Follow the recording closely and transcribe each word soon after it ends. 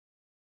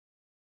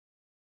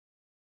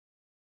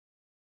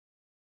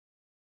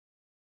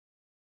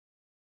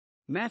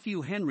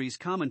Matthew Henry's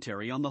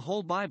Commentary on the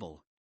Whole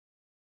Bible.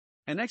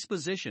 An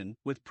exposition,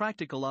 with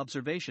practical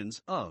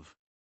observations, of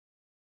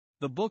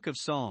the Book of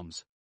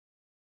Psalms.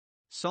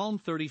 Psalm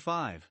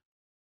 35.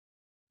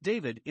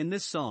 David, in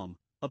this psalm,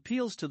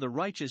 appeals to the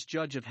righteous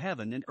judge of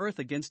heaven and earth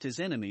against his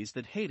enemies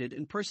that hated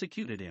and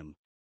persecuted him.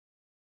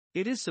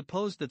 It is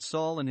supposed that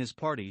Saul and his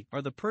party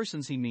are the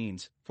persons he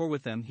means, for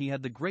with them he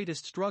had the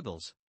greatest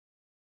struggles.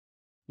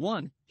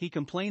 1. He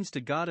complains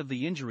to God of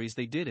the injuries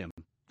they did him.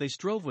 They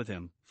strove with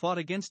him, fought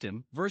against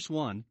him, verse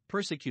 1,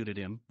 persecuted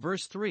him,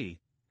 verse 3,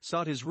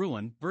 sought his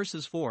ruin,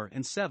 verses 4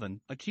 and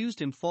 7,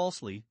 accused him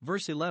falsely,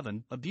 verse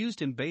 11,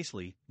 abused him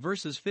basely,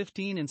 verses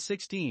 15 and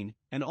 16,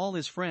 and all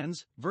his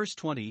friends, verse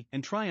 20,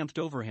 and triumphed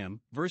over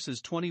him,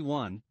 verses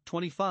 21,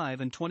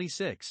 25 and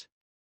 26.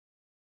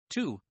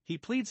 2. He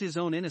pleads his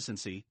own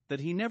innocency,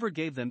 that he never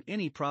gave them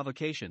any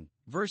provocation,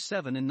 verse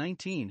 7 and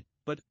 19,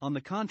 but, on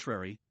the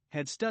contrary,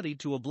 had studied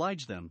to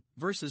oblige them,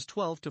 verses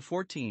 12 to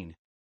 14.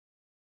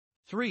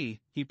 3.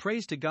 He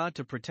prays to God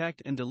to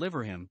protect and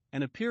deliver him,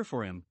 and appear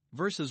for him,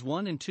 verses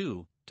 1 and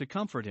 2, to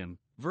comfort him,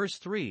 verse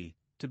 3,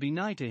 to be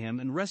nigh to him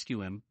and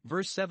rescue him,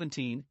 verse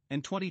 17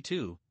 and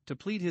 22, to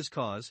plead his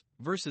cause,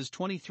 verses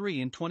 23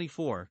 and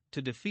 24,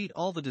 to defeat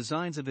all the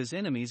designs of his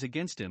enemies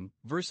against him,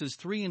 verses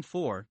 3 and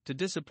 4, to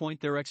disappoint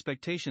their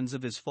expectations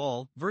of his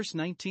fall, verse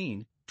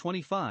 19,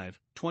 25,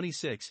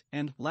 26,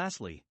 and,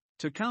 lastly,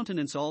 to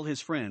countenance all his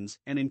friends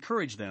and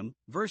encourage them,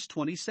 verse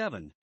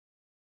 27.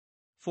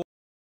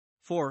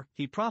 4.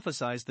 He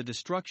prophesies the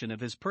destruction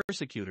of his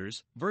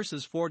persecutors,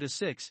 verses 4 to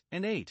 6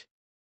 and 8.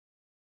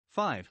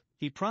 5.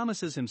 He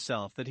promises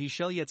himself that he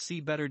shall yet see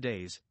better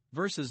days,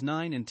 verses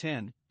 9 and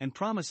 10, and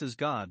promises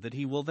God that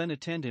he will then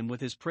attend him with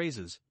his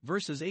praises,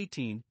 verses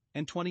 18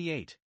 and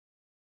 28.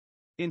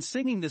 In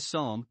singing this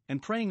psalm,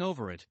 and praying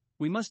over it,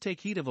 we must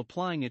take heed of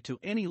applying it to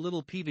any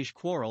little peevish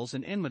quarrels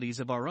and enmities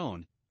of our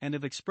own, and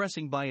of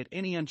expressing by it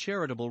any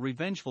uncharitable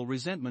revengeful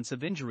resentments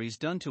of injuries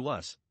done to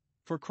us.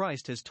 For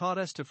Christ has taught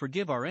us to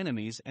forgive our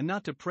enemies and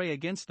not to pray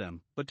against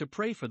them, but to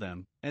pray for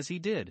them, as he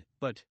did.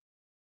 But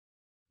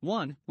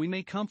 1. We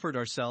may comfort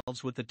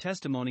ourselves with the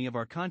testimony of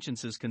our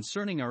consciences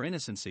concerning our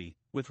innocency,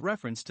 with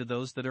reference to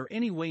those that are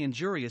any way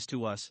injurious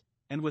to us,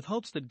 and with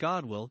hopes that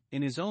God will,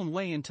 in his own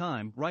way and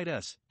time, right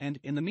us, and,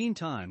 in the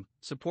meantime,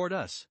 support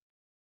us.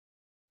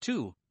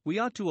 2. We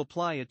ought to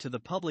apply it to the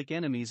public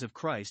enemies of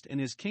Christ and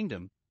his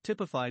kingdom,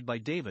 typified by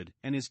David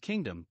and his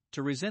kingdom,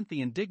 to resent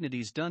the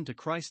indignities done to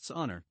Christ's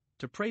honor,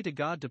 to pray to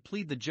God to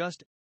plead the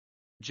just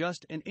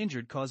and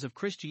injured cause of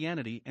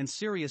Christianity and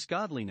serious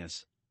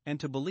godliness, and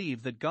to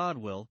believe that God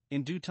will,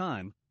 in due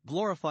time,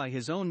 glorify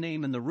his own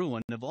name in the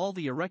ruin of all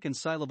the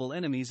irreconcilable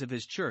enemies of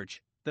his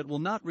church, that will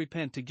not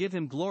repent to give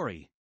him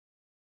glory.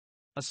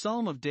 A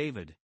Psalm of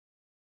David.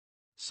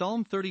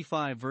 Psalm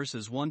 35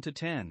 verses 1 to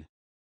 10.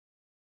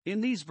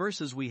 In these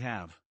verses we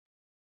have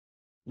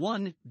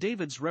 1.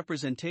 David's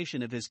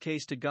representation of his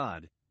case to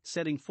God,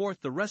 setting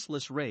forth the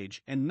restless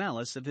rage and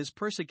malice of his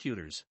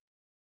persecutors.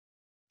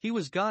 He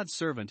was God's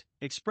servant,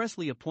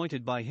 expressly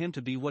appointed by him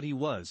to be what he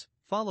was,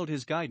 followed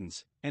his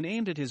guidance, and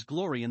aimed at his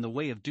glory in the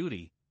way of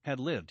duty, had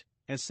lived,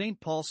 as St.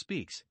 Paul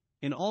speaks,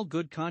 in all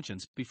good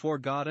conscience before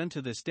God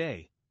unto this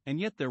day, and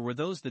yet there were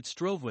those that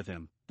strove with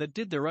him, that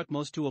did their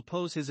utmost to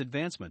oppose his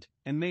advancement,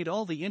 and made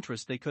all the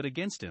interest they could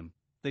against him.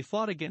 They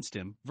fought against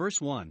him, verse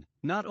 1,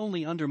 not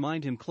only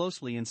undermined him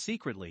closely and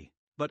secretly,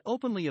 but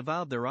openly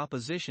avowed their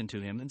opposition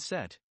to him and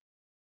set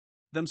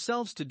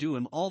themselves to do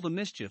him all the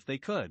mischief they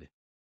could.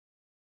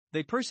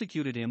 They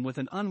persecuted him with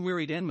an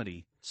unwearied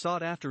enmity,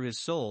 sought after his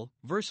soul,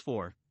 verse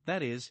 4,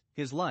 that is,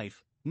 his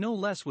life, no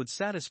less would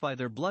satisfy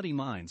their bloody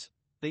minds.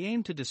 They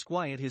aimed to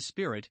disquiet his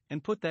spirit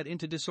and put that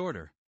into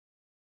disorder.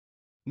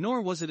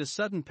 Nor was it a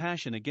sudden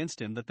passion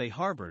against him that they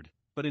harbored,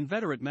 but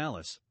inveterate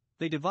malice.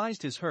 They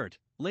devised his hurt,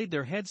 laid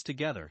their heads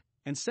together,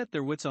 and set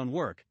their wits on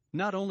work,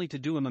 not only to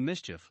do him a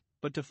mischief,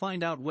 but to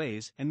find out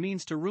ways and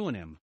means to ruin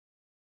him.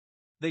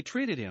 They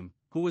treated him,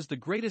 who was the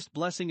greatest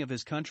blessing of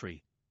his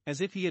country, as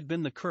if he had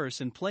been the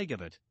curse and plague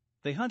of it.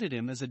 They hunted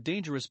him as a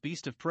dangerous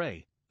beast of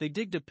prey. They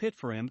digged a pit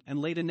for him and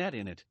laid a net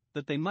in it,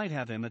 that they might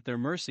have him at their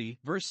mercy,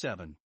 verse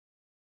 7.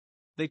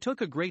 They took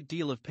a great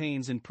deal of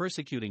pains in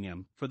persecuting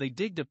him, for they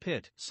digged a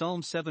pit,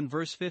 Psalm 7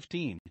 verse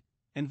 15,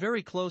 and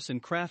very close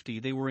and crafty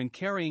they were in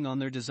carrying on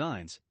their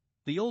designs.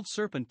 The old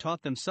serpent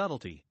taught them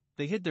subtlety.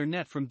 They hid their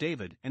net from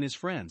David and his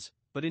friends,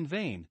 but in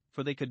vain,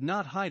 for they could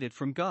not hide it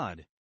from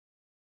God.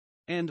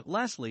 And,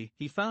 lastly,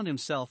 he found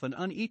himself an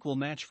unequal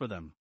match for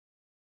them.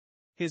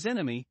 His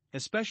enemy,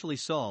 especially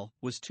Saul,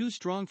 was too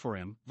strong for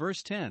him,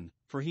 verse 10,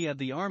 for he had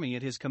the army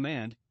at his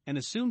command, and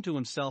assumed to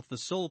himself the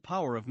sole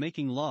power of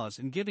making laws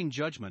and giving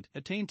judgment,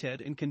 attainted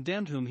and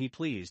condemned whom he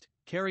pleased,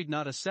 carried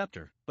not a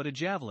scepter, but a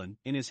javelin,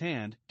 in his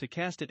hand, to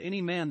cast at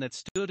any man that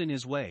stood in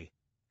his way.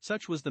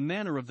 Such was the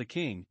manner of the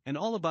king, and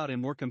all about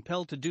him were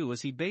compelled to do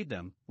as he bade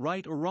them,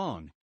 right or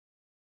wrong.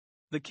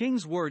 The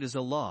king's word is a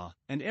law,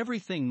 and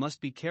everything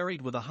must be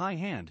carried with a high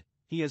hand.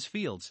 He has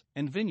fields,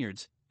 and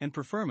vineyards, and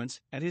preferments,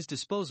 at his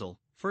disposal,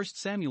 1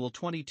 Samuel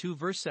 22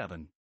 verse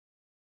 7.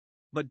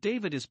 But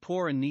David is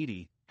poor and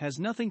needy, has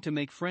nothing to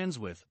make friends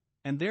with,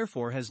 and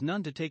therefore has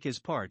none to take his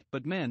part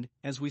but men,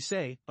 as we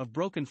say, of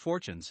broken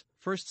fortunes,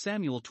 1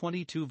 Samuel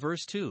 22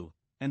 verse 2,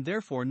 and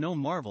therefore no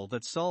marvel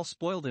that Saul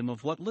spoiled him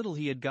of what little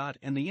he had got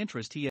and the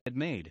interest he had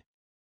made.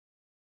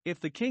 If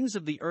the kings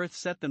of the earth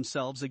set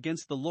themselves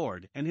against the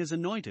Lord and his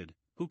anointed,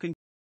 who can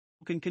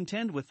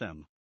contend with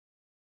them?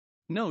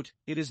 Note,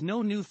 it is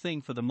no new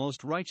thing for the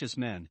most righteous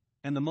men,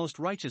 and the most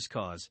righteous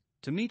cause,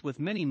 to meet with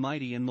many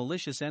mighty and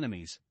malicious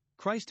enemies.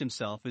 Christ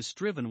himself is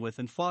striven with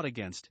and fought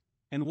against,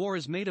 and war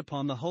is made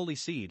upon the holy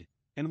seed,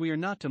 and we are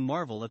not to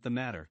marvel at the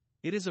matter.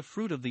 It is a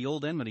fruit of the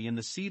old enmity in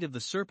the seed of the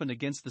serpent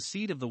against the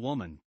seed of the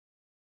woman.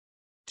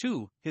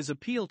 2. His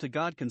appeal to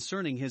God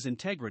concerning his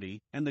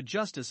integrity and the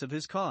justice of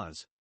his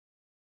cause.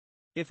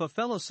 If a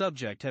fellow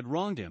subject had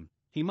wronged him,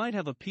 he might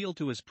have appealed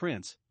to his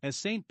prince, as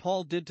St.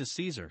 Paul did to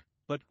Caesar,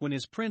 but when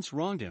his prince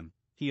wronged him,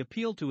 he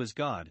appealed to his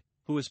God,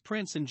 who is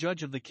prince and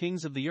judge of the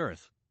kings of the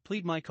earth.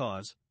 Plead my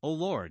cause, O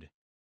Lord.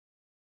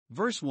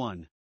 Verse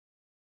 1.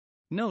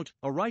 Note,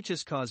 a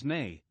righteous cause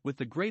may, with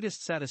the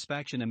greatest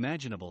satisfaction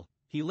imaginable,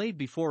 he laid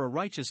before a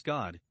righteous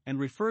God, and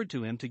referred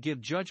to him to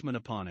give judgment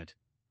upon it,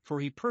 for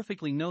he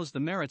perfectly knows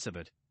the merits of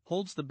it,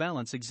 holds the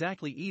balance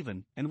exactly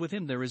even, and with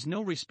him there is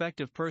no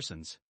respect of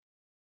persons.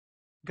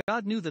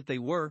 God knew that they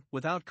were,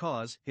 without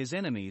cause, his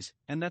enemies,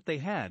 and that they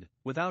had,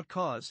 without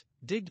cause,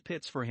 digged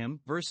pits for him.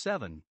 Verse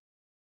 7.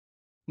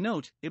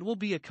 Note, it will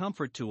be a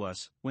comfort to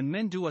us, when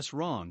men do us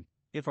wrong,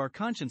 if our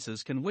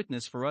consciences can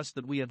witness for us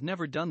that we have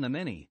never done them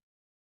any.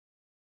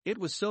 It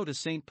was so to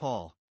St.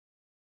 Paul.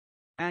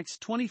 Acts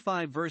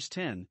 25 verse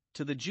 10,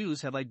 to the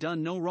Jews have I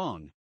done no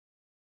wrong.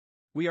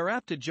 We are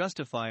apt to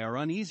justify our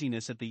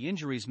uneasiness at the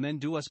injuries men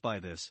do us by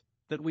this,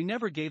 that we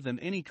never gave them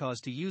any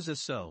cause to use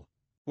us so,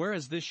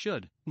 whereas this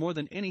should, more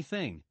than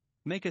anything,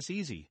 make us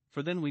easy,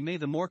 for then we may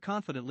the more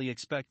confidently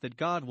expect that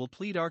God will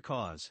plead our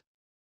cause.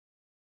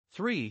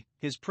 3.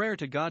 His prayer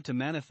to God to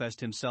manifest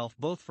himself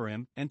both for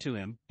him and to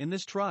him in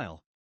this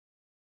trial.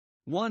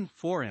 1.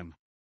 For him.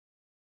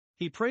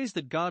 He prays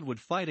that God would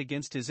fight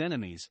against his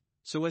enemies,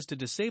 so as to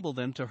disable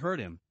them to hurt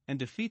him, and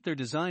defeat their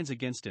designs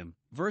against him.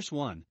 Verse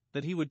 1,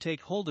 that he would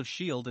take hold of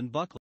shield and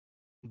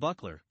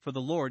buckler, for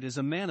the Lord is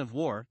a man of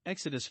war,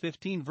 Exodus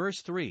 15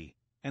 verse 3,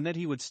 and that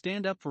he would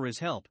stand up for his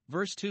help.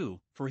 Verse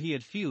 2, for he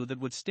had few that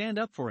would stand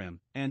up for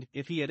him, and,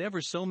 if he had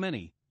ever so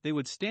many, they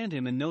would stand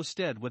him in no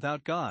stead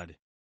without God.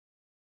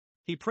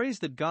 He prays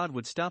that God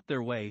would stop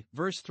their way.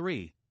 Verse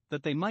 3,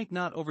 that they might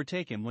not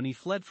overtake him when he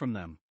fled from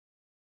them.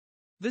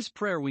 This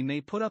prayer we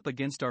may put up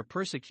against our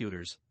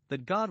persecutors,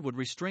 that God would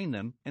restrain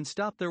them and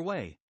stop their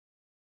way.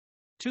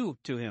 2.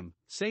 To him,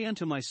 say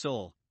unto my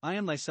soul, I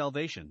am thy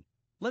salvation.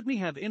 Let me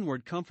have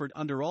inward comfort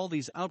under all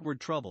these outward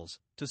troubles,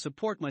 to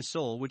support my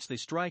soul which they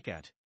strike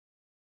at.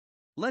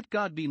 Let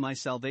God be my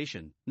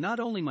salvation, not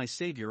only my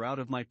Savior out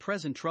of my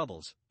present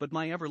troubles, but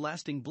my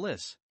everlasting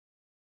bliss.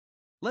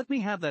 Let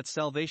me have that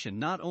salvation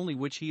not only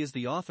which he is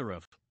the author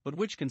of, but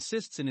which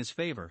consists in his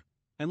favor,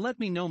 and let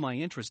me know my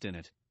interest in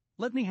it.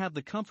 Let me have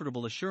the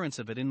comfortable assurance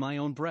of it in my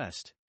own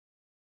breast.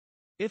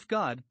 If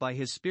God, by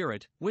his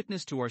Spirit,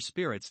 witness to our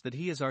spirits that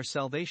he is our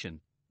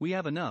salvation, we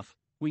have enough,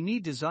 we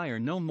need desire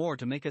no more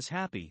to make us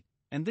happy,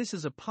 and this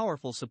is a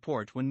powerful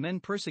support when men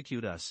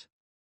persecute us.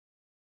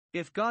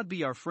 If God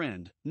be our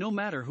friend, no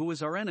matter who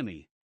is our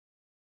enemy.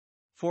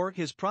 For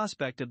his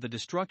prospect of the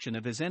destruction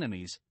of his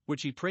enemies,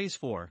 which he prays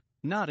for,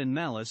 not in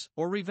malice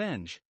or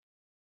revenge.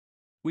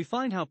 We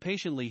find how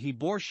patiently he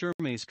bore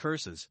Shimei's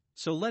curses,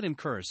 so let him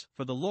curse,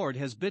 for the Lord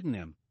has bidden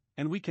him,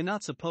 and we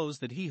cannot suppose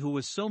that he who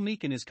was so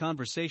meek in his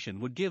conversation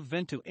would give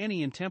vent to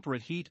any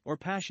intemperate heat or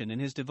passion in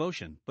his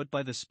devotion, but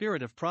by the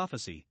spirit of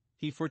prophecy,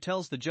 he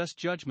foretells the just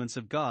judgments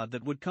of God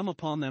that would come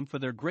upon them for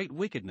their great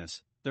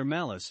wickedness, their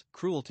malice,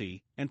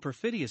 cruelty, and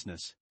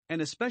perfidiousness,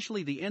 and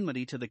especially the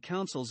enmity to the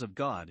counsels of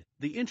God,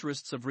 the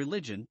interests of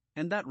religion,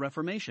 and that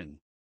reformation,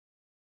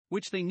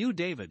 which they knew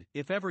David,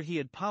 if ever he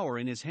had power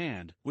in his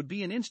hand, would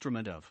be an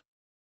instrument of.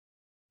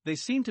 They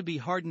seem to be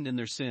hardened in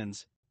their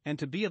sins, and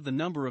to be of the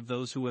number of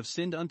those who have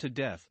sinned unto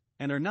death,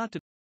 and are not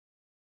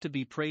to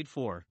be prayed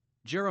for.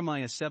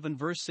 Jeremiah 7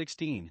 verse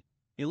 16,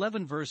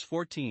 11 verse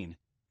 14,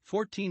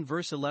 14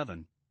 verse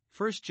 11,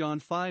 1 John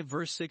 5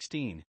 verse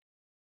 16.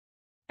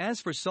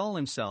 As for Saul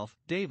himself,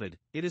 David,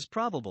 it is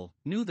probable,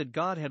 knew that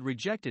God had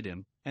rejected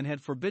him, and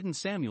had forbidden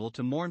Samuel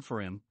to mourn for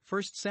him.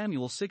 1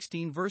 Samuel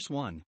 16 verse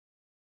 1.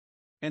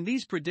 And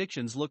these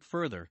predictions look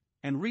further,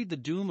 and read the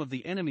doom of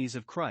the enemies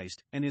of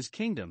Christ and his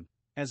kingdom,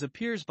 as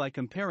appears by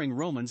comparing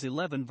Romans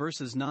 11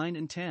 verses 9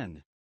 and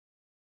 10.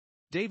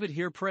 David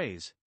here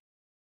prays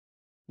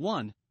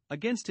 1.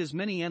 Against his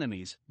many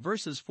enemies,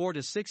 verses 4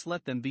 to 6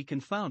 let them be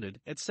confounded,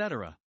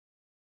 etc.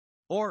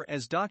 Or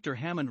as Dr.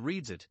 Hammond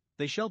reads it,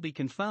 they shall be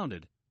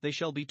confounded, they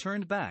shall be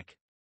turned back.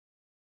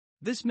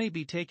 This may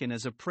be taken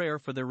as a prayer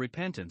for their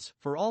repentance,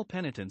 for all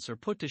penitents are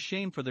put to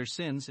shame for their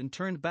sins and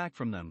turned back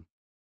from them.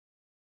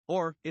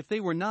 Or, if they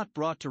were not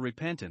brought to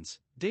repentance,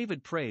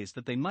 David prays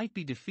that they might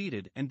be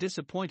defeated and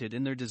disappointed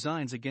in their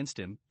designs against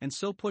him, and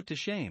so put to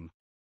shame.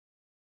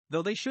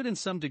 Though they should in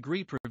some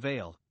degree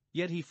prevail,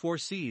 yet he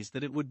foresees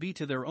that it would be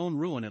to their own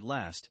ruin at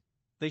last.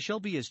 They shall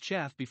be as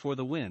chaff before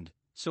the wind,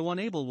 so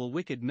unable will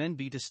wicked men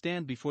be to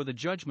stand before the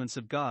judgments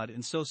of God,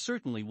 and so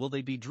certainly will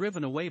they be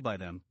driven away by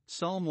them.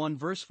 Psalm 1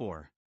 verse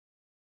 4.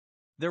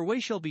 Their way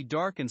shall be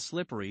dark and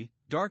slippery,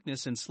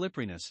 darkness and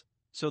slipperiness,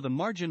 so the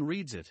margin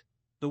reads it.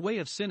 The way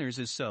of sinners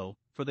is so,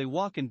 for they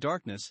walk in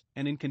darkness,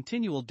 and in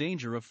continual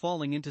danger of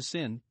falling into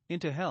sin,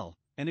 into hell,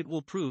 and it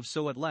will prove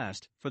so at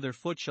last, for their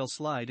foot shall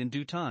slide in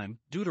due time.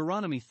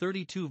 Deuteronomy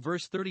 32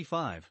 verse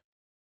 35.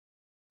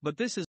 But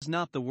this is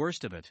not the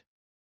worst of it.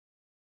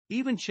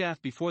 Even chaff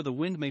before the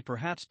wind may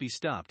perhaps be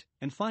stopped,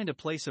 and find a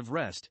place of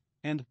rest,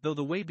 and, though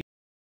the way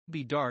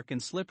be dark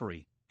and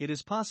slippery, it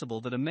is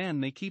possible that a man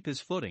may keep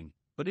his footing,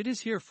 but it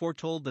is here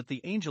foretold that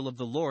the angel of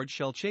the Lord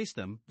shall chase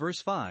them,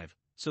 verse 5,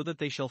 so that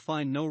they shall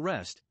find no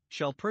rest,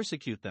 shall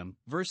persecute them,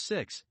 verse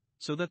 6,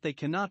 so that they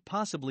cannot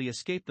possibly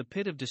escape the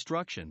pit of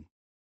destruction.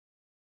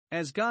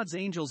 As God's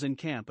angels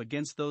encamp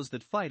against those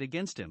that fight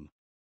against him.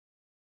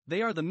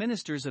 They are the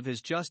ministers of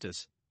his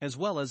justice, as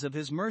well as of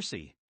his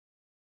mercy.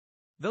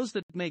 Those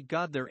that make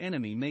God their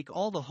enemy make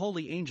all the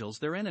holy angels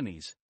their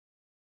enemies.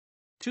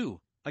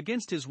 2.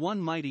 Against his one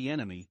mighty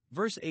enemy,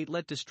 verse 8,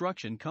 let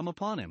destruction come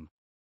upon him.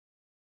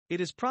 It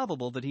is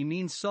probable that he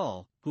means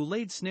Saul, who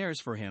laid snares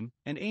for him,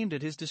 and aimed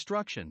at his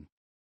destruction.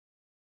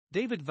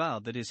 David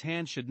vowed that his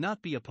hand should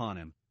not be upon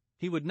him,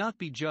 he would not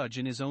be judge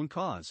in his own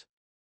cause.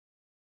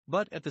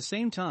 But at the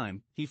same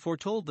time, he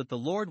foretold that the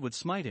Lord would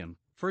smite him,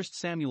 1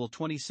 Samuel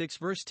 26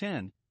 verse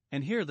 10,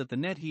 and here that the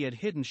net he had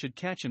hidden should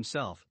catch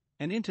himself,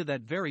 and into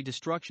that very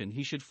destruction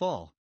he should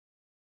fall.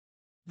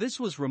 This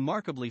was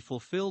remarkably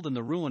fulfilled in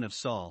the ruin of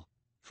Saul,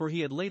 for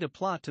he had laid a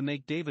plot to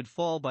make David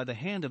fall by the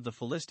hand of the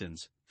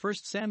Philistines, 1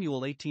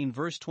 Samuel 18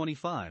 verse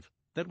 25,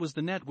 that was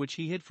the net which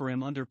he hid for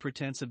him under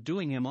pretense of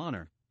doing him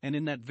honor, and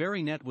in that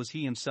very net was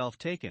he himself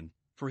taken,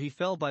 for he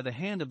fell by the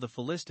hand of the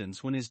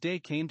Philistines when his day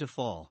came to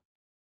fall.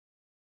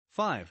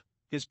 5.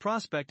 His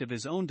prospect of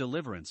his own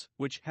deliverance,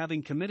 which,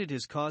 having committed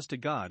his cause to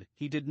God,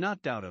 he did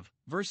not doubt of,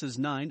 verses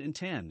 9 and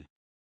 10.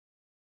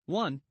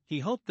 1. He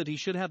hoped that he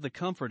should have the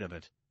comfort of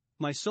it.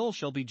 My soul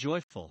shall be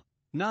joyful,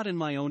 not in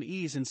my own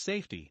ease and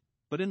safety,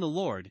 but in the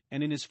Lord,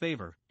 and in his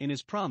favor, in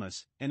his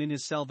promise, and in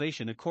his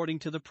salvation according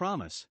to the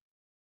promise.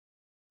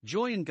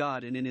 Joy in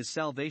God and in his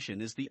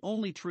salvation is the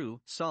only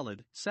true,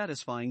 solid,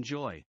 satisfying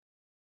joy.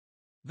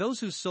 Those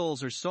whose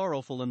souls are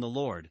sorrowful in the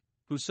Lord,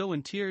 who sow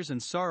in tears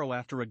and sorrow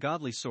after a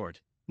godly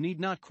sort, need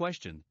not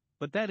question,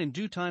 but that in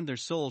due time their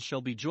souls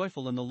shall be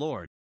joyful in the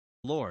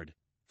Lord,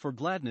 for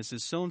gladness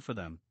is sown for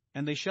them,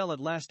 and they shall at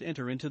last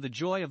enter into the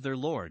joy of their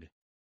Lord.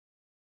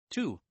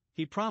 2.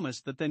 He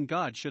promised that then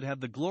God should have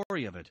the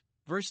glory of it,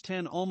 verse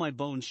 10, all my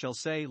bones shall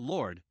say,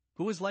 Lord,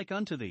 who is like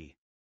unto thee?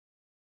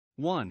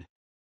 1.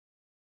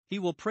 He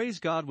will praise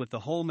God with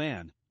the whole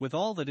man, with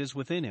all that is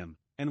within him,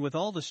 and with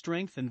all the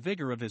strength and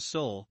vigor of his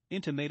soul,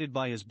 intimated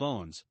by his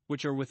bones,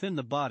 which are within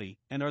the body,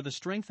 and are the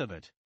strength of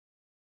it.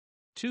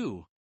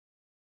 2.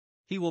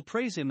 He will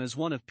praise him as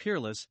one of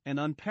peerless and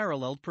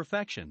unparalleled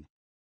perfection.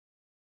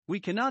 We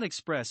cannot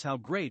express how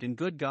great and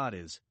good God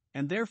is,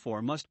 and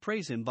therefore must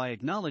praise him by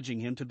acknowledging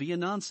him to be a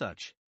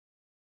nonsuch.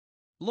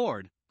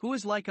 Lord, who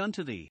is like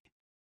unto thee?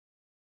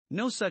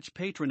 No such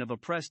patron of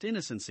oppressed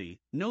innocency,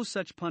 no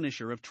such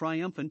punisher of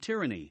triumphant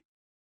tyranny.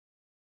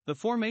 The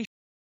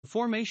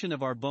formation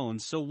of our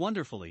bones so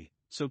wonderfully,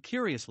 so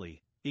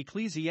curiously,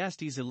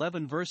 Ecclesiastes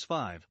 11 verse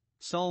 5,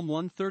 Psalm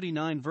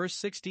 139 verse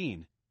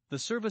 16, the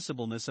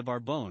serviceableness of our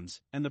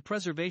bones, and the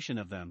preservation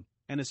of them,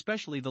 and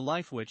especially the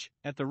life which,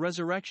 at the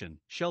resurrection,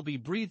 shall be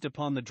breathed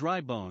upon the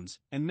dry bones,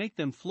 and make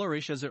them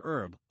flourish as a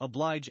herb,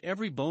 oblige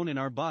every bone in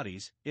our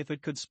bodies, if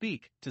it could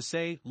speak, to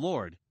say,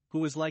 Lord,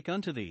 who is like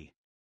unto thee?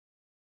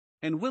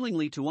 And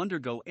willingly to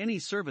undergo any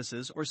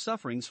services or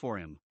sufferings for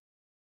him.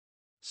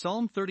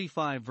 Psalm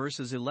 35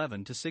 verses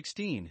 11 to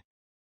 16.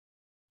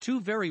 Two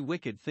very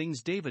wicked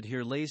things David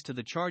here lays to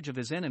the charge of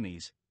his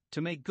enemies,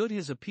 to make good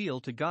his appeal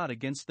to God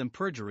against them: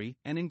 perjury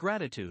and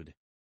ingratitude.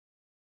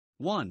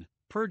 1.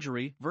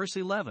 Perjury, verse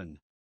 11.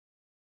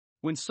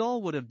 When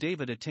Saul would have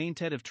David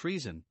attainted of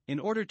treason, in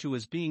order to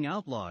his being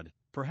outlawed,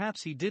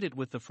 perhaps he did it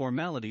with the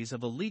formalities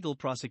of a legal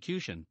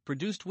prosecution,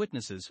 produced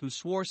witnesses who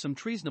swore some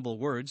treasonable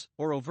words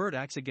or overt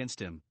acts against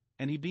him,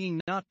 and he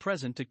being not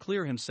present to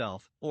clear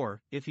himself,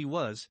 or, if he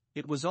was,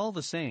 it was all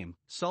the same,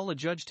 Saul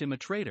adjudged him a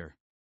traitor.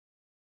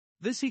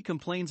 This he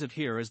complains of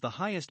here as the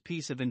highest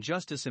piece of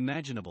injustice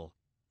imaginable.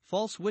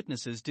 False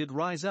witnesses did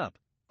rise up,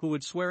 who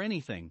would swear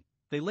anything.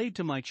 They laid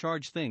to my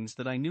charge things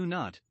that I knew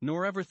not,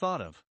 nor ever thought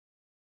of.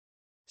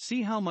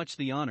 See how much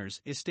the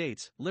honors,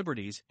 estates,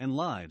 liberties, and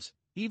lives,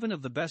 even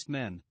of the best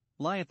men,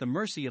 lie at the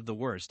mercy of the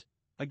worst,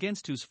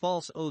 against whose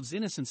false oaths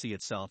innocency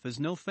itself is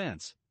no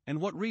fence,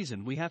 and what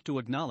reason we have to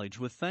acknowledge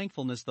with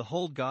thankfulness the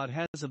hold God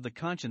has of the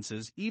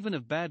consciences even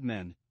of bad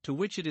men, to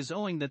which it is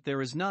owing that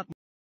there is not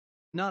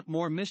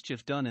more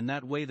mischief done in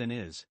that way than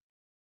is.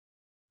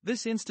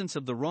 This instance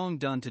of the wrong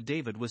done to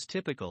David was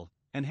typical,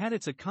 and had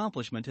its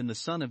accomplishment in the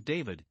son of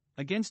David,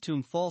 against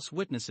whom false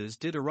witnesses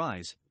did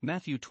arise,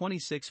 Matthew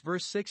 26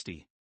 verse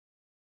 60.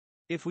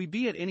 If we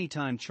be at any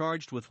time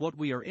charged with what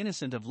we are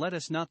innocent of, let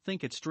us not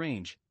think it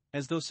strange,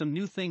 as though some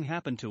new thing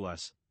happened to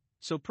us.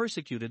 So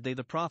persecuted they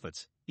the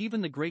prophets,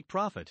 even the great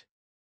prophet.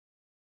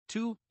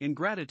 2.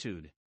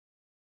 Ingratitude.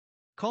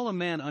 Call a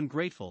man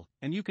ungrateful,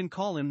 and you can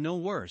call him no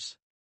worse.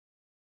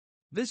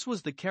 This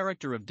was the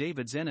character of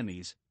David's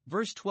enemies.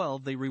 Verse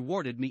 12, they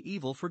rewarded me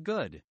evil for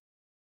good.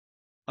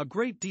 A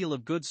great deal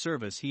of good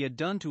service he had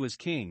done to his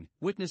king,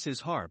 witness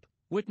his harp,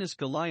 witness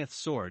Goliath's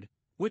sword,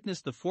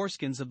 witness the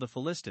foreskins of the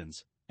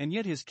Philistines, and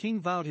yet his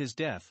king vowed his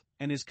death,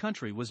 and his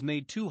country was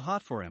made too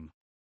hot for him.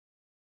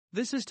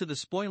 This is to the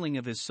spoiling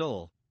of his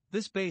soul.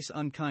 This base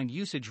unkind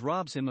usage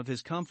robs him of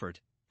his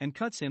comfort, and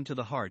cuts him to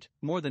the heart,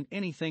 more than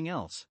anything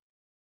else.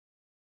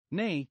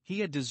 Nay, he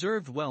had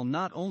deserved well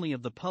not only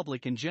of the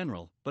public in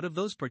general, but of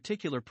those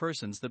particular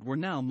persons that were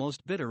now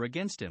most bitter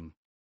against him.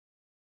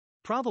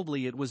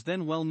 Probably it was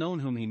then well known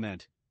whom he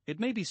meant. It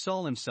may be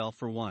Saul himself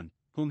for one,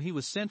 whom he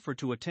was sent for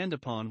to attend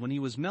upon when he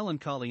was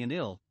melancholy and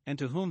ill, and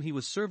to whom he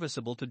was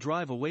serviceable to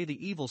drive away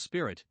the evil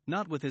spirit,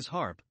 not with his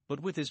harp, but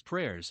with his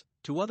prayers.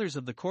 To others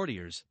of the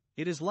courtiers,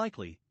 it is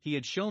likely, he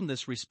had shown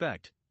this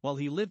respect, while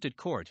he lived at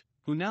court,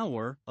 who now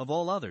were, of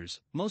all others,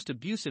 most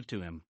abusive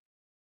to him.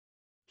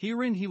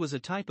 Herein he was a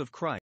type of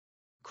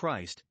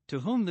Christ,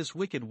 to whom this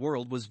wicked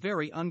world was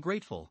very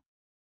ungrateful.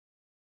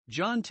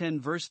 John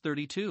 10 verse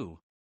 32.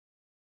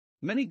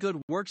 Many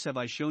good works have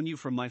I shown you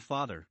from my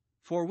Father,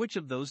 for which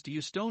of those do you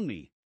stone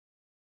me?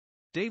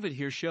 David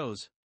here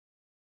shows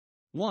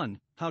 1.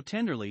 How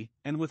tenderly,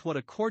 and with what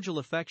a cordial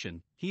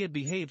affection, he had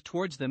behaved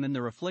towards them in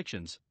their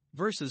afflictions.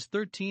 Verses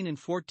 13 and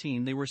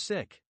 14, they were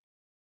sick.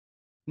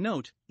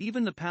 Note,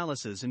 even the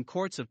palaces and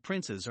courts of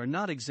princes are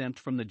not exempt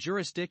from the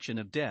jurisdiction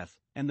of death,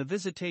 and the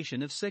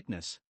visitation of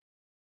sickness.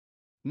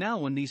 Now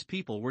when these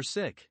people were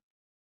sick.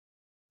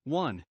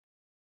 1.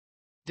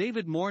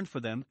 David mourned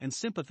for them and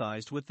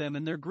sympathized with them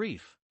in their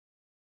grief.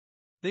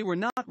 They were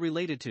not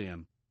related to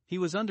him, he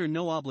was under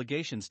no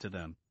obligations to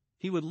them,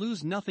 he would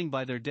lose nothing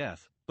by their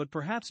death, but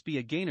perhaps be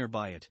a gainer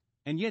by it,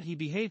 and yet he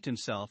behaved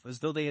himself as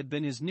though they had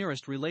been his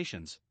nearest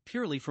relations,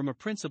 purely from a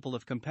principle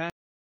of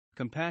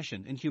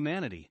compassion and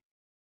humanity.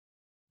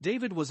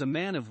 David was a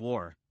man of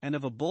war, and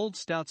of a bold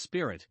stout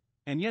spirit,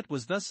 and yet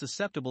was thus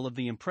susceptible of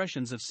the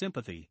impressions of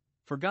sympathy,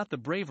 forgot the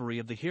bravery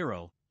of the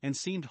hero, and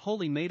seemed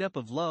wholly made up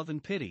of love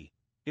and pity.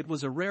 It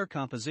was a rare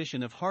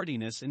composition of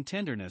hardiness and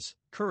tenderness,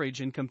 courage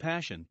and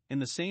compassion, in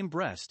the same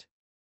breast.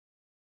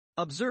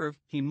 Observe,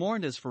 he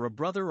mourned as for a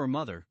brother or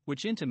mother,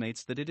 which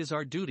intimates that it is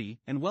our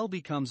duty, and well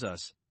becomes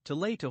us, to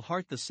lay to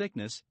heart the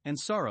sickness, and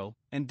sorrow,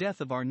 and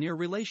death of our near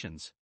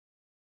relations.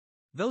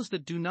 Those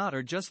that do not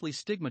are justly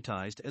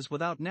stigmatized as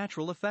without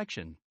natural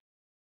affection.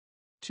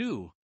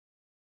 2.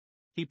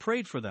 He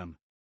prayed for them.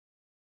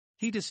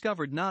 He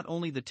discovered not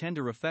only the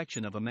tender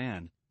affection of a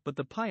man, but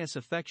the pious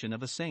affection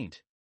of a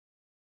saint.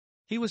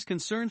 He was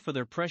concerned for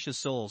their precious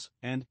souls,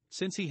 and,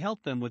 since he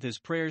helped them with his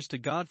prayers to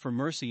God for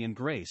mercy and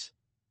grace,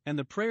 and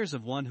the prayers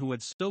of one who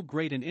had so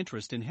great an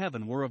interest in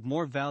heaven were of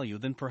more value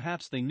than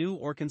perhaps they knew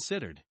or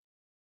considered.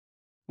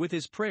 With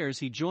his prayers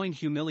he joined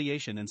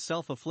humiliation and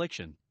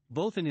self-affliction.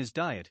 Both in his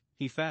diet,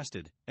 he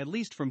fasted, at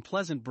least from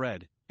pleasant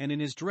bread, and in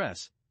his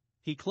dress,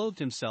 he clothed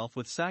himself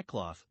with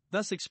sackcloth,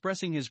 thus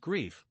expressing his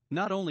grief,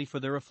 not only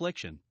for their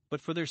affliction, but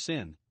for their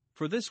sin,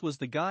 for this was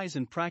the guise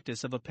and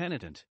practice of a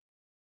penitent.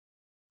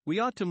 We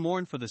ought to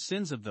mourn for the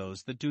sins of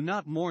those that do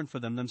not mourn for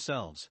them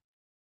themselves.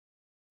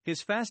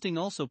 His fasting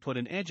also put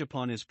an edge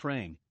upon his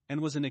praying,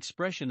 and was an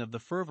expression of the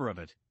fervor of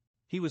it.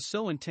 He was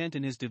so intent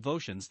in his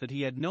devotions that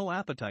he had no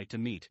appetite to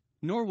meat,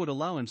 nor would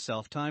allow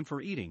himself time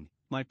for eating.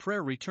 My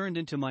prayer returned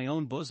into my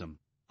own bosom.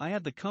 I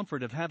had the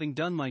comfort of having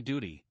done my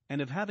duty,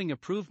 and of having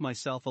approved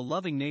myself a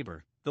loving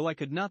neighbor, though I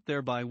could not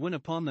thereby win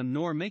upon them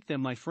nor make them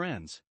my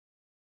friends.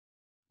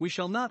 We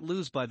shall not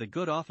lose by the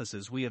good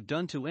offices we have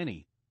done to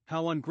any,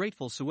 how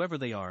ungrateful soever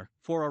they are,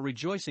 for our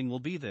rejoicing will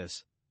be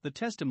this, the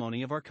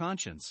testimony of our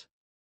conscience.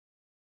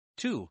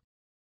 2.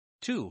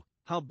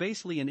 How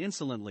basely and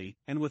insolently,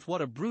 and with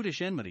what a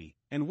brutish enmity,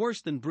 and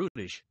worse than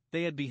brutish,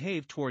 they had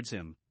behaved towards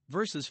him.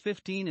 Verses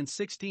 15 and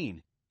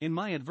 16. In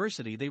my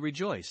adversity they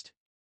rejoiced.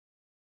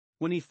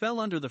 When he fell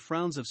under the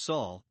frowns of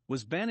Saul,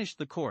 was banished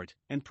the court,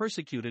 and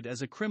persecuted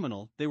as a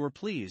criminal, they were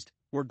pleased,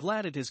 were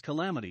glad at his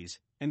calamities,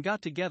 and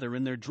got together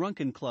in their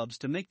drunken clubs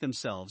to make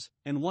themselves,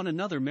 and one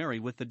another merry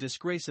with the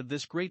disgrace of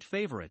this great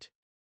favorite.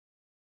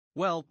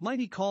 Well, might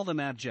he call them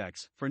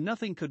abjects, for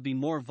nothing could be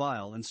more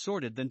vile and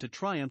sordid than to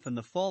triumph in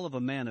the fall of a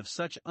man of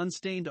such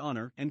unstained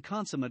honor and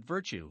consummate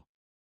virtue.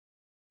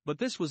 But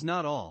this was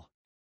not all.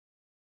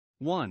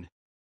 1.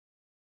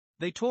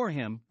 They tore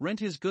him,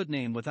 rent his good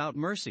name without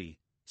mercy,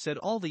 said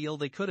all the ill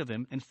they could of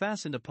him, and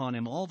fastened upon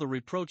him all the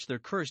reproach their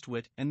cursed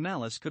wit and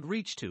malice could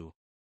reach to.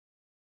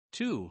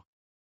 2.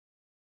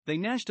 They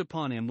gnashed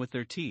upon him with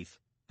their teeth.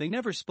 They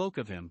never spoke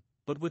of him,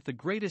 but with the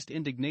greatest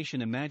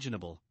indignation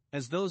imaginable,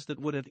 as those that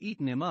would have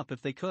eaten him up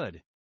if they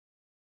could.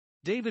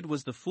 David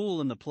was the fool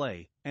in the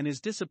play, and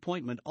his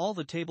disappointment all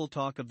the table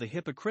talk of the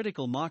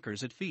hypocritical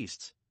mockers at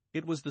feasts.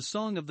 It was the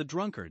song of the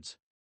drunkards.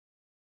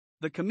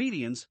 The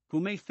comedians, who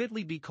may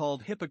fitly be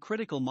called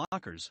hypocritical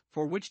mockers,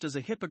 for which does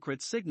a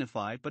hypocrite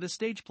signify but a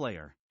stage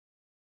player?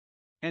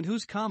 And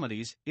whose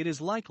comedies, it is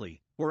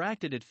likely, were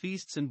acted at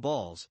feasts and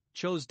balls,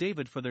 chose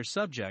David for their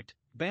subject,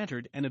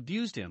 bantered and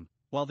abused him,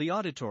 while the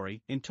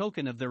auditory, in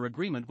token of their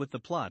agreement with the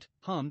plot,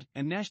 hummed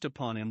and gnashed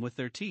upon him with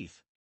their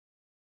teeth.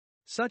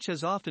 Such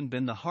has often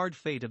been the hard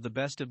fate of the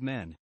best of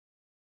men.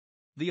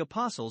 The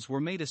apostles were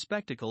made a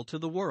spectacle to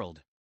the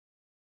world.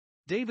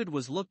 David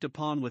was looked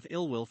upon with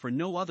ill will for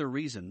no other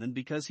reason than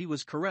because he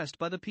was caressed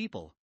by the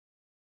people.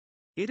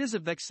 It is a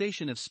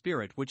vexation of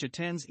spirit which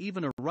attends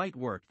even a right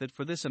work that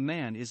for this a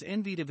man is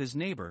envied of his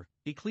neighbor,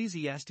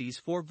 Ecclesiastes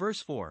 4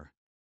 verse 4.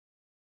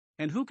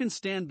 And who can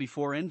stand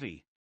before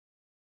envy?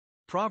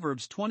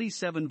 Proverbs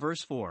 27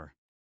 verse 4.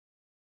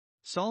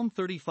 Psalm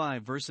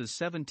 35 verses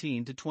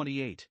 17 to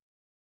 28.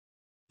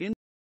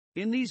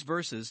 In these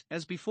verses,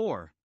 as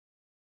before,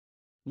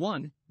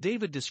 1.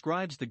 David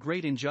describes the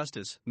great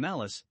injustice,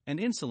 malice, and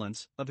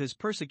insolence of his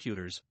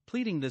persecutors,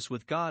 pleading this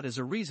with God as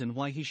a reason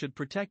why he should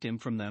protect him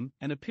from them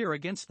and appear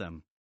against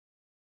them.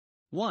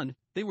 1.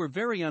 They were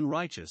very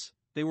unrighteous,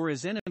 they were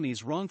his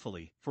enemies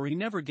wrongfully, for he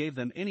never gave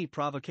them any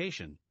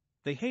provocation.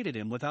 They hated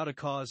him without a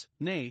cause,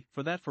 nay,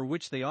 for that for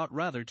which they ought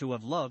rather to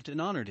have loved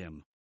and honored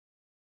him.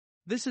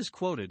 This is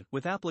quoted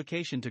with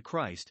application to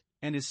Christ,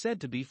 and is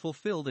said to be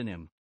fulfilled in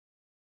him.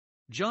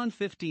 John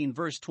 15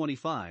 verse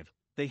 25.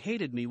 They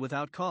hated me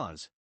without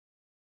cause.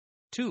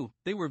 2.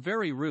 They were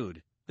very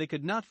rude, they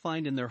could not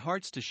find in their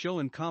hearts to show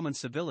him common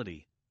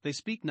civility, they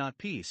speak not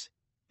peace.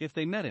 If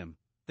they met him,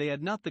 they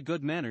had not the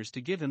good manners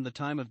to give him the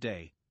time of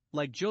day,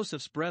 like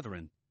Joseph's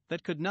brethren,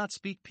 that could not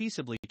speak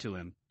peaceably to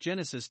him.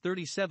 Genesis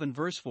 37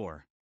 verse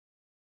 4.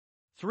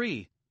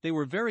 3. They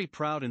were very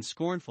proud and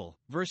scornful.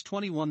 Verse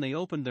 21. They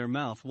opened their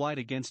mouth wide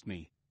against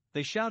me.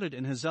 They shouted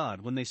and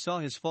huzzaed when they saw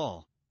his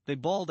fall. They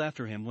bawled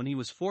after him when he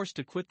was forced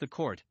to quit the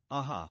court.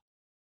 Aha!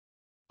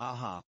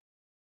 Aha!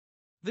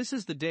 This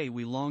is the day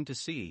we long to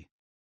see.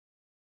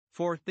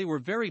 For they were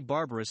very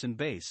barbarous and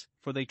base,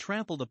 for they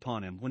trampled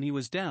upon him when he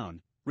was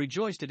down,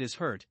 rejoiced at his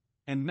hurt,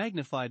 and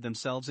magnified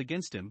themselves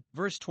against him.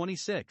 Verse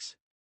 26.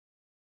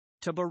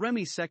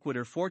 Tabaremi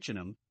sequitur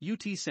fortunum,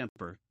 ut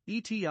semper,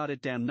 et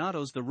audit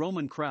damnatos. The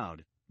Roman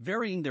crowd,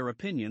 varying their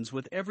opinions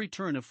with every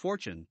turn of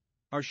fortune,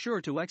 are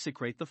sure to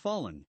execrate the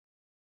fallen.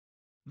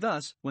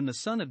 Thus, when the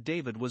son of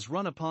David was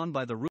run upon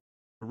by the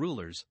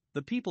rulers,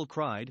 the people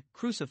cried,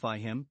 Crucify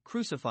him,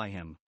 crucify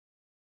him.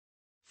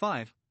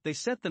 5. They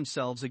set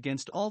themselves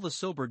against all the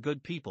sober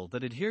good people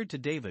that adhered to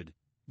David.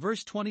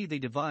 Verse 20. They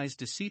devised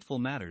deceitful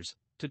matters,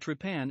 to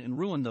trepan and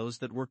ruin those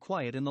that were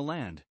quiet in the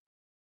land.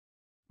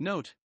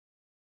 Note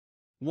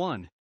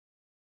 1.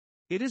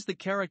 It is the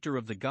character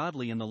of the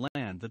godly in the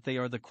land that they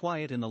are the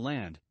quiet in the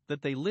land,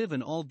 that they live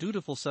in all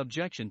dutiful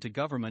subjection to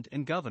government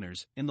and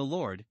governors, in the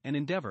Lord, and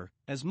endeavor,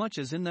 as much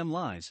as in them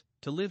lies,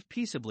 to live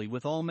peaceably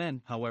with all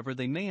men. However,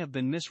 they may have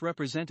been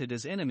misrepresented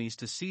as enemies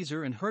to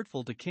Caesar and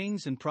hurtful to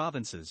kings and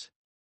provinces.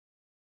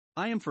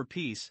 I am for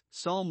peace,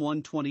 Psalm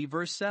 120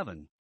 verse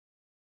 7.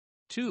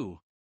 2.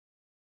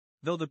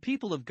 Though the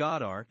people of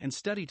God are and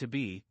study to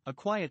be a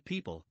quiet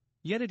people,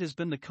 yet it has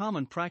been the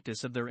common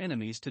practice of their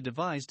enemies to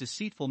devise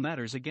deceitful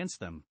matters against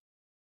them.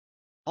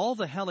 All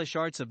the hellish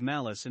arts of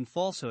malice and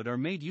falsehood are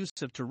made use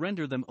of to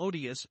render them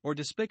odious or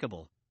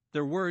despicable.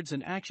 Their words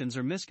and actions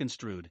are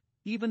misconstrued,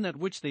 even that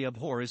which they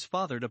abhor is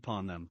fathered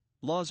upon them.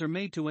 Laws are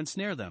made to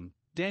ensnare them,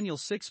 Daniel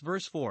 6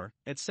 verse 4,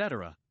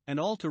 etc., and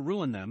all to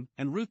ruin them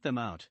and root them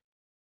out.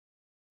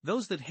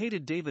 Those that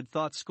hated David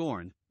thought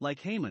scorn, like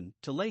Haman,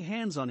 to lay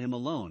hands on him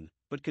alone,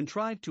 but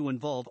contrived to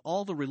involve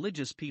all the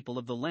religious people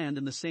of the land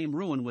in the same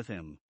ruin with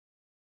him.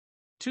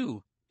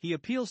 2. He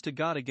appeals to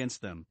God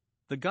against them.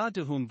 The God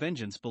to whom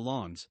vengeance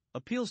belongs,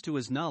 appeals to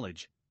his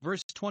knowledge.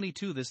 Verse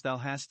 22. This thou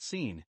hast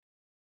seen.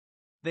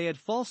 They had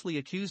falsely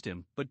accused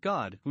him, but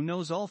God, who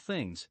knows all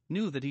things,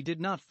 knew that he did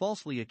not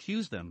falsely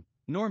accuse them,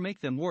 nor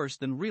make them worse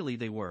than really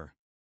they were.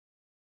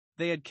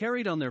 They had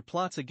carried on their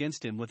plots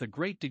against him with a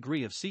great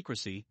degree of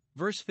secrecy.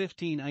 Verse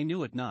 15. I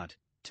knew it not,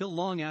 till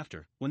long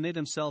after, when they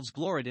themselves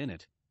gloried in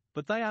it.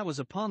 But thy eye was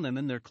upon them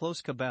in their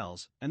close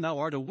cabals, and thou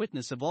art a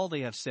witness of all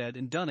they have said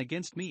and done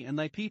against me and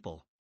thy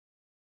people.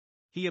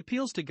 He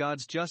appeals to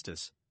God's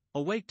justice.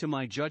 Awake to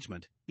my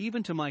judgment,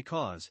 even to my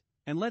cause,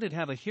 and let it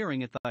have a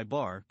hearing at thy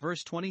bar.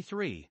 Verse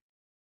 23.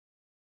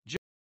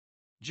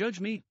 Judge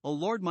me, O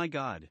Lord my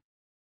God.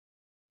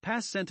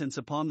 Pass sentence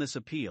upon this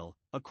appeal,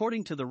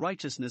 according to the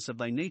righteousness of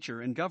thy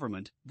nature and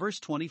government. Verse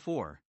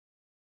 24.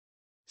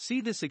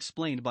 See this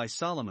explained by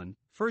Solomon,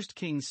 1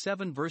 Kings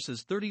 7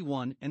 verses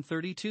 31 and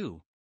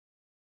 32.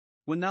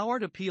 When thou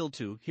art appealed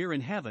to here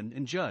in heaven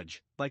and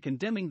judge, by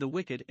condemning the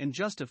wicked and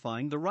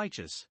justifying the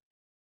righteous.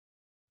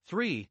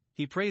 3.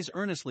 He prays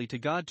earnestly to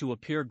God to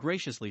appear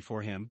graciously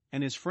for him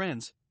and his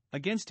friends,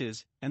 against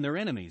his and their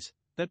enemies,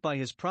 that by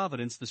his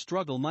providence the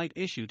struggle might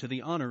issue to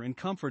the honor and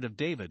comfort of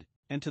David,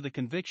 and to the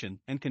conviction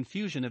and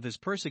confusion of his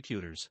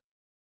persecutors.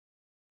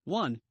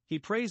 1. He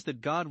prays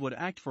that God would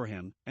act for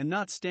him, and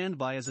not stand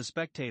by as a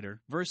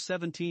spectator. Verse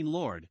 17.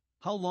 Lord,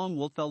 how long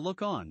wilt thou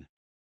look on?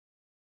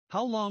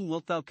 How long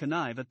wilt thou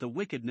connive at the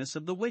wickedness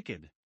of the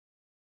wicked?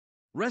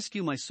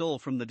 Rescue my soul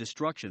from the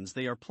destructions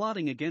they are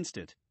plotting against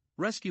it.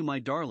 Rescue my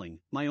darling,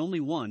 my only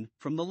one,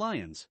 from the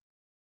lions.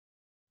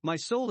 My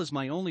soul is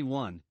my only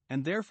one,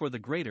 and therefore the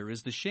greater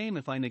is the shame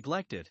if I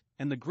neglect it,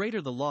 and the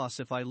greater the loss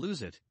if I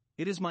lose it.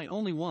 It is my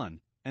only one,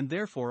 and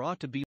therefore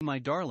ought to be my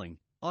darling,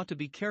 ought to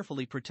be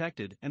carefully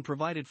protected and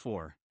provided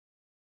for.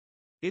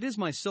 It is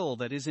my soul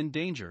that is in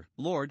danger,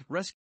 Lord,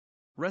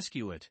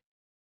 rescue it.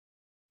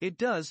 It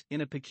does,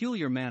 in a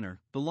peculiar manner,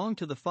 belong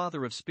to the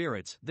Father of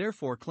spirits,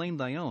 therefore claim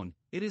thy own,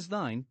 it is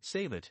thine,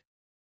 save it.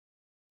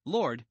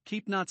 Lord,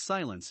 keep not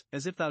silence,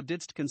 as if thou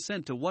didst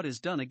consent to what is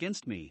done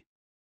against me.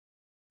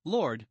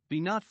 Lord,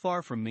 be not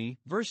far from me,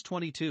 verse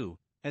 22,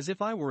 as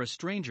if I were a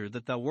stranger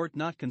that thou wert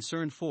not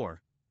concerned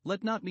for,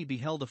 let not me be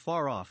held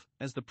afar off,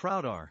 as the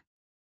proud are.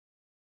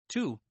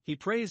 2. He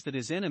prays that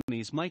his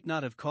enemies might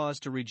not have cause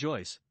to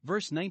rejoice,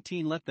 verse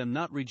 19, let them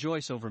not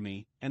rejoice over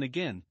me, and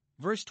again,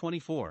 verse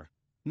 24,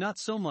 not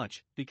so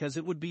much, because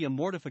it would be a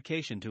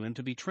mortification to him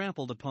to be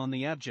trampled upon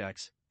the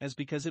abjects, as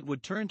because it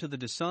would turn to the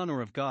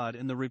dishonor of God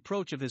and the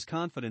reproach of his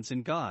confidence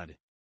in God.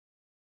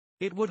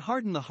 It would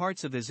harden the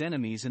hearts of his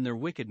enemies in their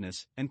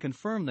wickedness, and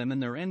confirm them in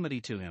their enmity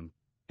to him,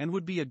 and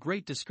would be a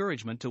great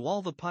discouragement to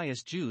all the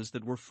pious Jews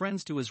that were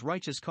friends to his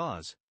righteous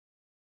cause.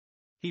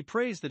 He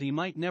prays that he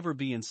might never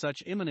be in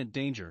such imminent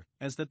danger,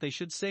 as that they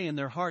should say in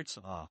their hearts,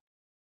 Ah!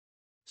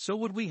 So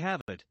would we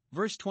have it,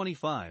 verse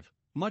 25,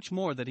 much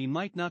more that he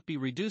might not be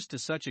reduced to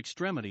such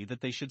extremity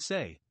that they should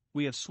say,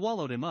 We have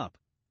swallowed him up,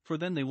 for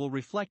then they will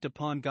reflect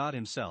upon God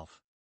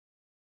himself.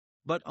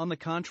 But on the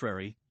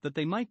contrary, that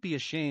they might be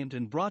ashamed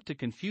and brought to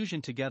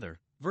confusion together,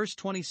 verse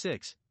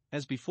 26,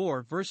 as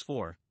before, verse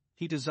 4,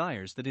 he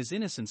desires that his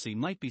innocency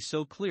might be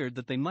so cleared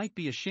that they might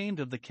be ashamed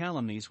of the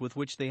calumnies with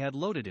which they had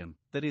loaded him,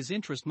 that his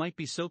interest might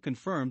be so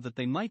confirmed that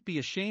they might be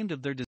ashamed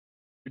of their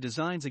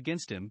designs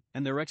against him,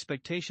 and their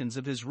expectations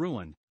of his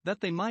ruin, that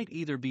they might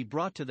either be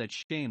brought to that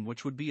shame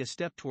which would be a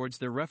step towards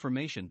their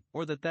reformation,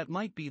 or that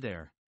might be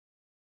their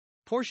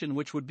portion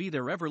which would be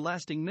their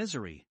everlasting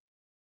misery.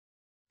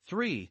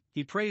 3.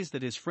 He prays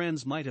that his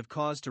friends might have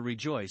cause to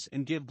rejoice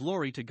and give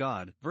glory to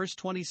God, verse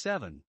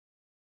 27.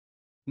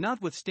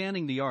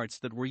 Notwithstanding the arts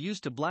that were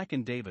used to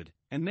blacken David,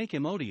 and make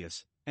him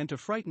odious, and to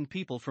frighten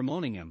people from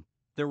owning him,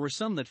 there were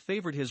some that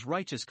favored his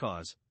righteous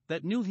cause,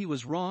 that knew he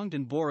was wronged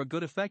and bore a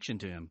good affection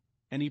to him,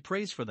 and he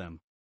prays for them.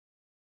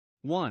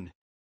 1.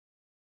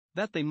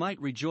 That they might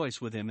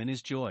rejoice with him in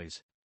his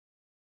joys.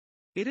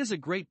 It is a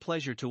great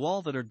pleasure to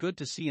all that are good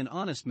to see an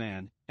honest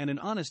man, and an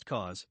honest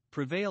cause,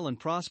 prevail and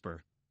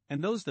prosper,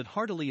 and those that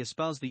heartily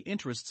espouse the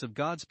interests of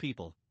God's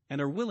people, and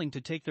are willing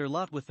to take their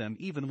lot with them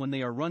even when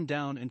they are run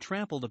down and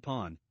trampled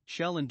upon,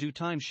 shall in due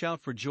time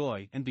shout for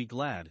joy and be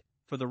glad,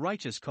 for the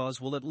righteous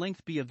cause will at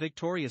length be a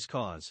victorious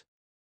cause.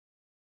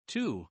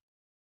 2.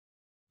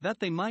 That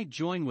they might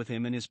join with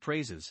him in his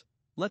praises,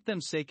 let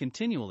them say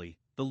continually,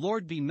 The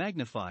Lord be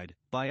magnified,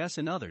 by us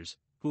and others,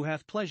 who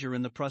hath pleasure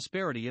in the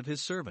prosperity of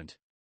his servant.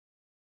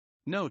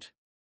 Note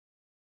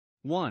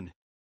 1.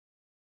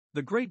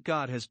 The great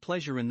God has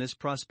pleasure in this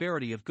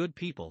prosperity of good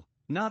people,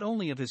 not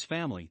only of his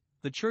family,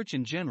 the church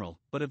in general,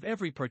 but of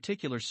every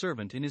particular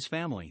servant in his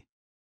family.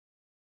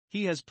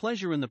 He has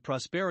pleasure in the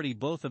prosperity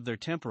both of their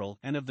temporal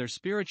and of their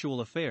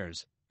spiritual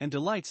affairs, and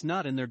delights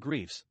not in their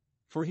griefs,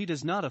 for he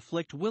does not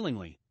afflict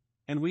willingly,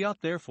 and we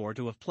ought therefore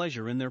to have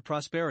pleasure in their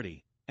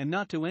prosperity, and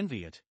not to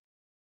envy it.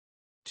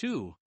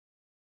 2.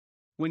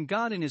 When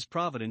God in his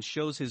providence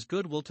shows his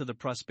good will to the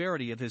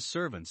prosperity of his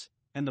servants,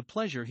 and the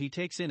pleasure he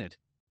takes in it,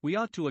 we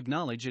ought to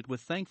acknowledge it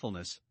with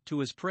thankfulness, to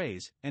his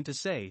praise, and to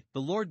say,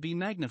 The Lord be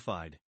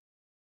magnified.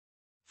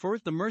 For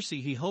if the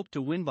mercy he hoped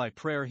to win by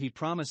prayer he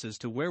promises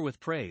to wear with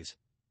praise,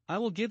 I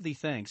will give thee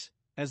thanks,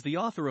 as the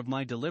author of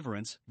my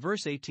deliverance,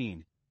 verse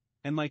 18,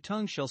 and my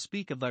tongue shall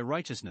speak of thy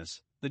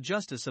righteousness, the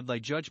justice of thy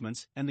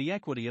judgments, and the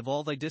equity of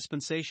all thy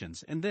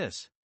dispensations, and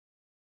this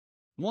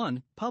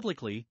 1.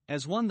 Publicly,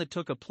 as one that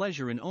took a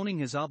pleasure in owning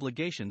his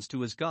obligations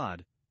to his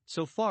God,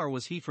 so far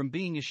was he from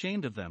being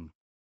ashamed of them.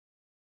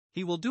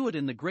 He will do it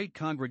in the great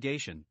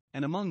congregation,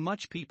 and among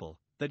much people,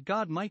 that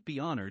God might be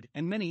honored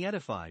and many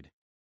edified.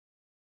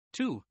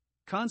 2.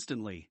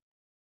 Constantly.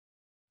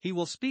 He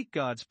will speak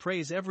God's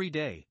praise every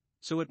day,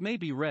 so it may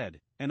be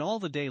read, and all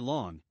the day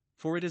long,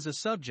 for it is a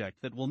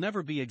subject that will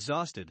never be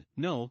exhausted,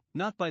 no,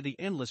 not by the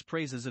endless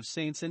praises of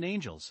saints and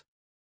angels.